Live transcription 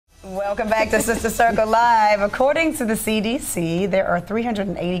Welcome back to Sister Circle Live. According to the CDC, there are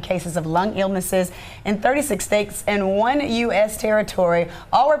 380 cases of lung illnesses in 36 states and 1 U.S. territory.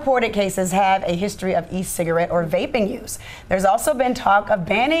 All reported cases have a history of e-cigarette or vaping use. There's also been talk of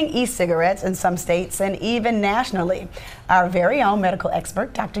banning e-cigarettes in some states and even nationally. Our very own medical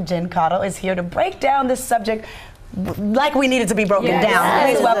expert, Dr. Jen Caudle, is here to break down this subject like we needed to be broken down.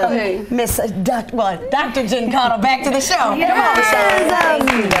 Please welcome Miss Dr. Jen Caudle back to the show. Come on, Michelle.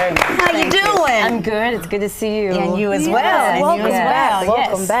 Thank you very much. How you doing? I'm good. It's good to see you. And you as well. Welcome back.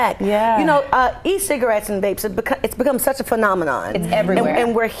 Welcome back. Yeah. You know, e-cigarettes and vapes, it's become such a phenomenon. It's everywhere.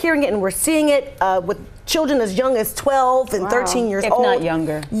 And we're hearing it and we're seeing it with children as young as 12 and 13 years old. If not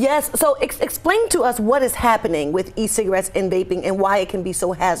younger. Yes. So explain to us what is happening with e-cigarettes and vaping and why it can be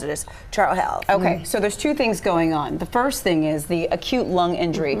so hazardous to our health. Okay, so there's two things going on. The first thing is the acute lung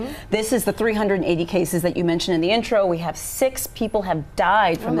injury. This is the 380 cases that you mentioned in the intro. We have 6 people have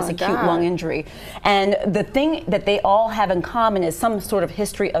died from this acute lung injury. And the thing that they all have in common is some sort of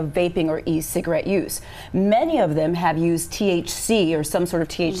history of vaping or e-cigarette use. Many of them have used THC or some sort of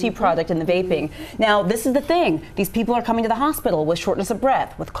THC product in the vaping. Now, this is the thing. These people are coming to the hospital with shortness of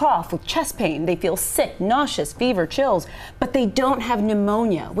breath, with cough, with chest pain. They feel sick, nauseous, fever, chills, but they don't have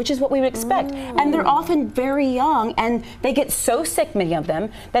pneumonia, which is what we would expect. And they're often very young, and they get so sick, many of them,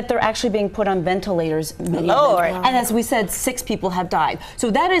 that they're actually being put on ventilators, many of them. And as we said, 6 people have died.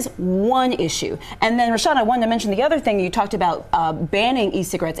 So that is one issue. And then, Rashawn, I wanted to mention the other thing you talked about, banning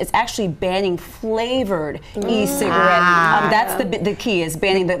e-cigarettes. It's actually banning flavored e-cigarette. That's the key, is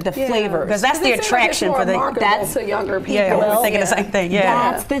banning the flavors. Because that's the attraction for the to younger people. Yeah, we're thinking the same thing.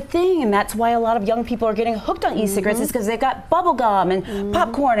 Yeah, that's the thing, and that's why a lot of young people are getting hooked on e-cigarettes, is because they've got bubble gum and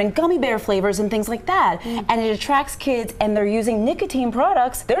popcorn and gummy bear flavors and things like that, and it attracts kids, and they're using nicotine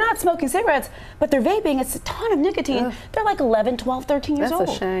products. They're not smoking cigarettes, but they're vaping. It's a ton of nicotine. They're like 11, 12, 13 years old.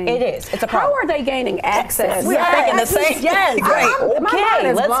 That's a shame. It is. It's a problem. How are they gaining access? We're thinking the same. Yes. Great.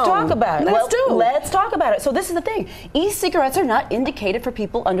 Okay, let's talk about it. Let's talk about it. So this is the thing. E-cigarettes are not indicated for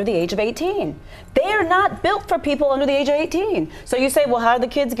people under the age of 18. They are not built for people under the age of 18. So you say, well, how do the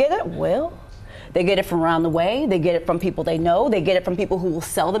kids get it? Well, they get it from around the way. They get it from people they know. They get it from people who will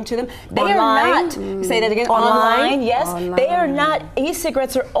sell them to them. They are not, say that again, online, yes. Online. They are not,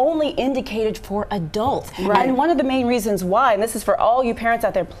 e-cigarettes are only indicated for adults. Right. And one of the main reasons why, and this is for all you parents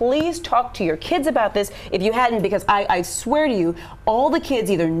out there, please talk to your kids about this if you hadn't, because I swear to you, all the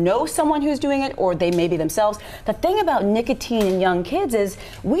kids either know someone who's doing it or they may be themselves. The thing about nicotine in young kids is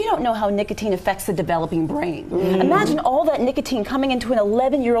we don't know how nicotine affects the developing brain. Imagine all that nicotine coming into an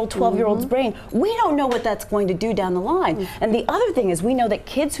 11-year-old, 12-year-old's brain. We don't know what that's going to do down the line. And the other thing is we know that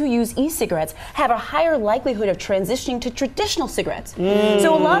kids who use e-cigarettes have a higher likelihood of transitioning to traditional cigarettes.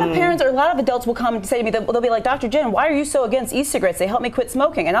 So a lot of parents or a lot of adults will come and say to me, they'll be like, Dr. Jen, why are you so against e-cigarettes? They help me quit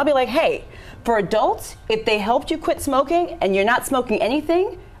smoking. And I'll be like, hey, for adults, if they helped you quit smoking and you're not smoking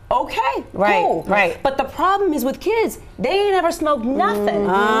anything, okay, cool. But the problem is with kids, they ain't ever smoked nothing. And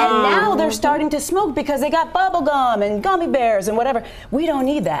now they're starting to smoke because they got bubble gum and gummy bears and whatever. We don't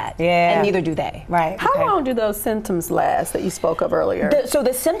need that. And neither do they. How long do those symptoms last that you spoke of earlier? So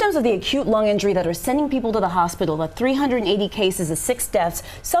the symptoms of the acute lung injury that are sending people to the hospital, the 380 cases, the 6 deaths,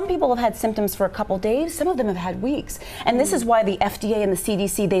 some people have had symptoms for a couple days, some of them have had weeks. And this is why the FDA and the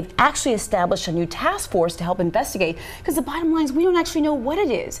CDC, they've actually established a new task force to help investigate, because the bottom line is we don't actually know what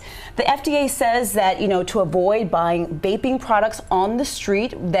it is. The FDA says that, you know, to avoid buying vaping products on the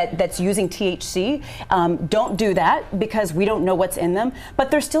street that's using THC, don't do that because we don't know what's in them, but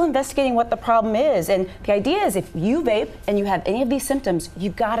they're still investigating what the problem is. And the idea is if you vape and you have any of these symptoms,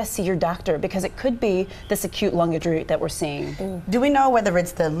 you gotta see your doctor because it could be this acute lung injury that we're seeing. Do we know whether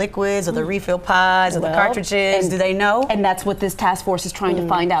it's the liquids or the refill pods or the cartridges? Do they know? And that's what this task force is trying to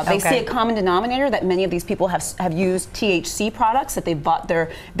find out. They see a common denominator that many of these people have used THC products, that they've bought their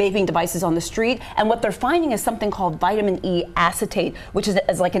vaping devices on the street, and what they're finding is something called vitamin E acetate, which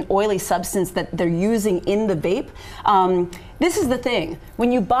is like an oily substance that they're using in the vape. This is the thing.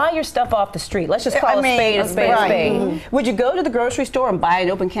 When you buy your stuff off the street, let's just call a spade a spade a spade. Would you go to the grocery store and buy an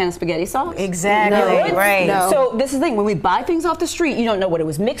open can of spaghetti sauce? Exactly. No. So this is the thing. When we buy things off the street, you don't know what it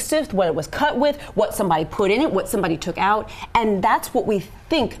was mixed with, what it was cut with, what somebody put in it, what somebody took out, and that's what we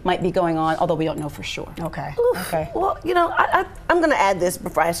think might be going on, although we don't know for sure. Well, you know, I'm going to add this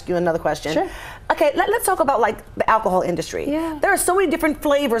before I ask you another question. Sure. Okay, let's talk about like the alcohol industry. There are so many different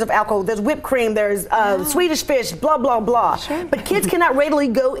flavors of alcohol. There's whipped cream, there's Swedish fish, blah, blah, blah. But kids cannot readily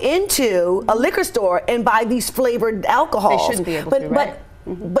go into a liquor store and buy these flavored alcohols. They shouldn't be able to, right?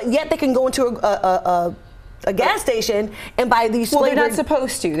 But yet they can go into a gas station and buy these Well, flavored. they're not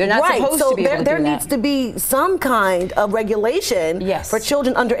supposed to. They're not right. supposed So to be able to there do that. needs to be some kind of regulation for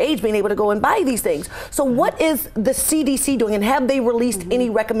children underage being able to go and buy these things. So what is the CDC doing, and have they released any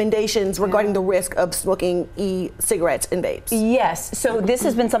recommendations regarding the risk of smoking e-cigarettes and vapes? Yes. So this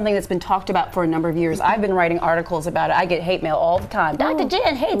has been something that's been talked about for a number of years. I've been writing articles about it. I get hate mail all the time. Dr.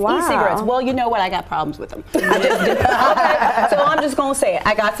 Jen hates e-cigarettes. Well, you know what? I got problems with them. Okay. So I'm just going to say it.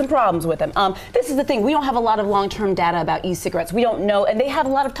 I got some problems with them. This is the thing. We don't have a lot of long-term data about e-cigarettes. We don't know, and they have a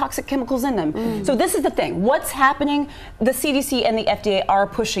lot of toxic chemicals in them. So this is the thing. What's happening? The CDC and the FDA are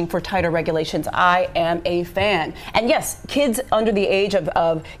pushing for tighter regulations. I am a fan. And yes, kids under the age of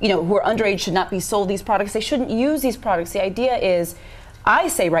who are underage should not be sold these products. They shouldn't use these products. The idea is, I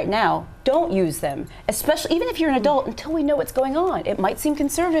say right now, don't use them, especially even if you're an adult, until we know what's going on. It might seem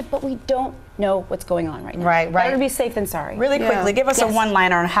conservative, but we don't know what's going on right now. Right. Better be safe than sorry. Really quickly, give us a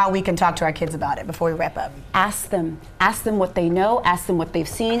one-liner on how we can talk to our kids about it before we wrap up. Ask them what they know, ask them what they've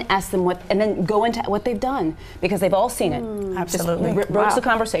seen, ask them and then go into what they've done, because they've all seen it. Absolutely. Just broach the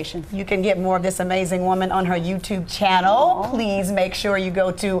conversation. You can get more of this amazing woman on her YouTube channel. Please make sure you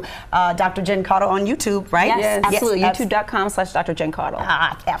go to Dr. Jen Caudle on YouTube, right? Yes, absolutely. YouTube.com/Dr. Jen Caudle.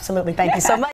 Absolutely. Thank you so much.